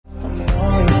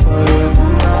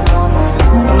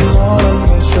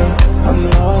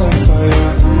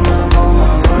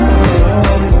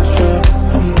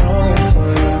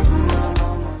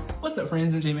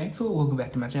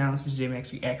back to my channel. This is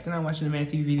JMax Reacts, and I'm watching the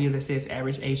MadTv video that says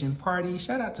Average Asian Party.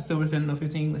 Shout out to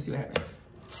Silver715. Let's see what happens.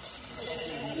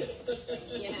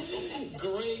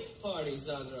 Great party,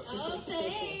 Sandra. Oh,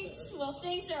 thanks. Well,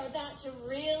 things are about to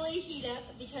really heat up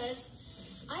because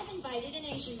I've invited an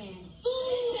Asian man.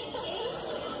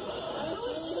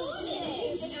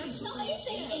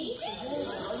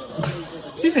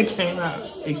 She even came out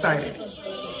excited.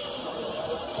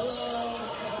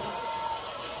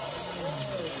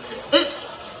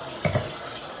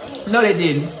 No, they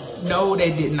didn't. No,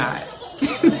 they did not. Hi,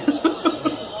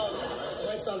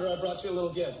 Sandra. I brought you a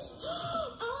little gift.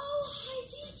 Oh, hi,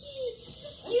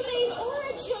 Diki. You made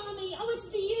origami. Oh, it's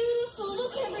beautiful.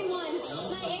 Look, everyone.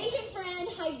 My Asian friend,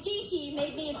 Diki,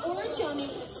 made me an origami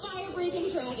fire-breathing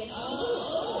dragon.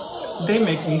 They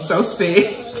make me so sick.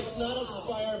 It's not a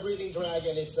fire-breathing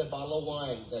dragon. It's a bottle of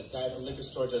wine. The guy at the liquor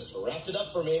store just wrapped it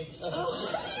up for me.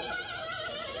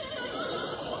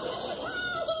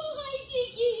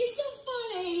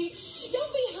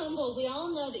 We all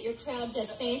know that your crowd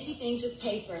does fancy things with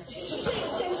paper. Please,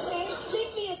 Sensei,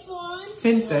 make me a swan.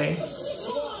 Sensei.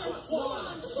 Swan,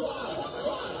 swan, swan,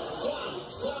 swan, swan,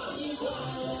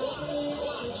 swan, swan.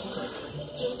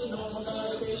 Just a normal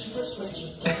vibration persuasion.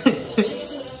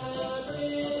 He's an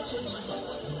average.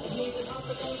 He's the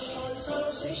topic of the hardest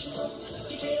conversation.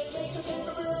 You can't make a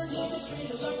paper burn. He was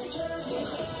treated like a jerk.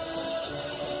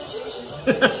 He's an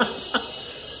average.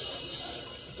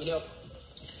 You know,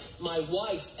 my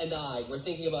wife and I were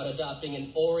thinking about adopting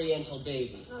an Oriental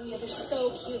baby. Oh, yeah, they're so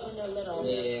cute when they're little.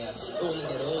 Yeah, when they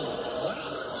get older.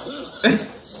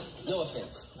 No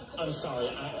offense. I'm sorry,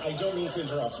 I don't mean to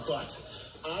interrupt, but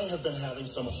I have been having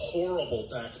some horrible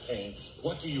back pain.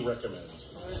 What do you recommend?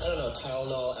 I don't know,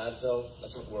 Tylenol, Advil,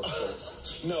 that's what works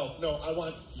for. No, I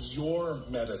want your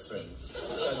medicine.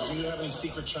 Do you have any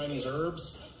secret Chinese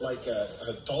herbs? Like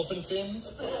dolphin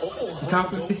fins? Or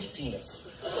goat penis?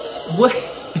 What?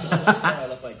 Sorry, I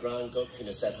left my ground goat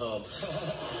penis at home.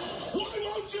 Why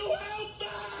won't you help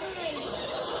me?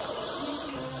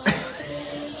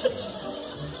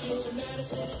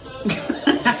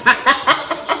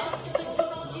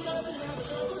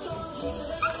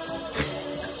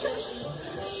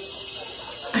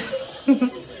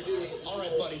 All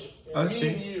right, buddy. Oh, Me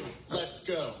shit. and you, let's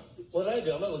go. What did I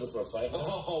do? I'm not looking for a fight.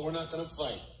 Oh, we're not gonna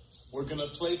fight. We're gonna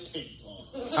play ping pong.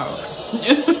 Oh.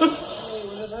 Hey,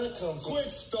 where did that come from?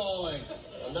 Quit stalling.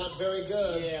 I'm not very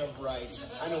good. Yeah, right.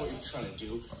 I know what you're trying to do.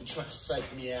 You're trying to psych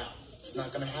me out. It's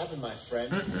not gonna happen, my friend.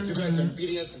 You guys have been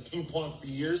beating us in ping pong for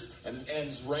years, and it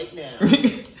ends right now.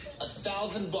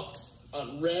 $1,000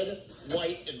 on red,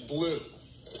 white, and blue.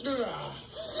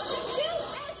 USA!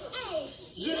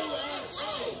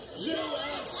 USA!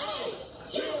 USA!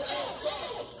 USA!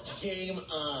 Game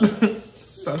on.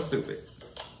 So stupid.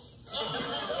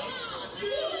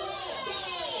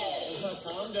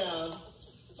 Calm down.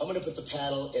 I'm gonna put the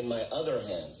paddle in my other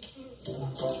hand.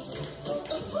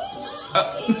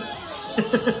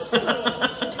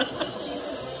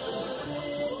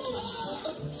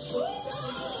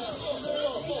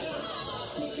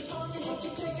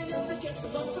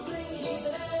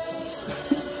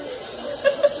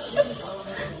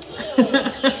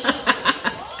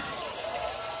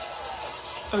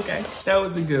 Okay, that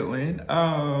was a good one.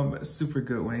 Super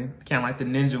good one. Kind of like the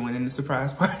ninja one in the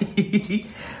surprise party.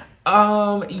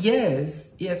 Yes,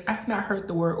 I have not heard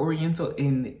the word Oriental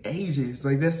in ages.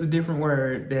 Like, that's a different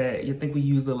word that you think we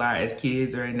used a lot as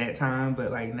kids or in that time,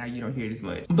 but like now you don't hear it as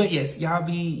much. But yes, y'all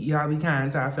be kind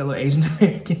to our fellow Asian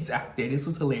Americans out there. This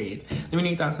was hilarious. Let me know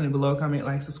your thoughts in the below. Comment,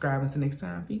 like, subscribe. Until next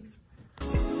time, peace.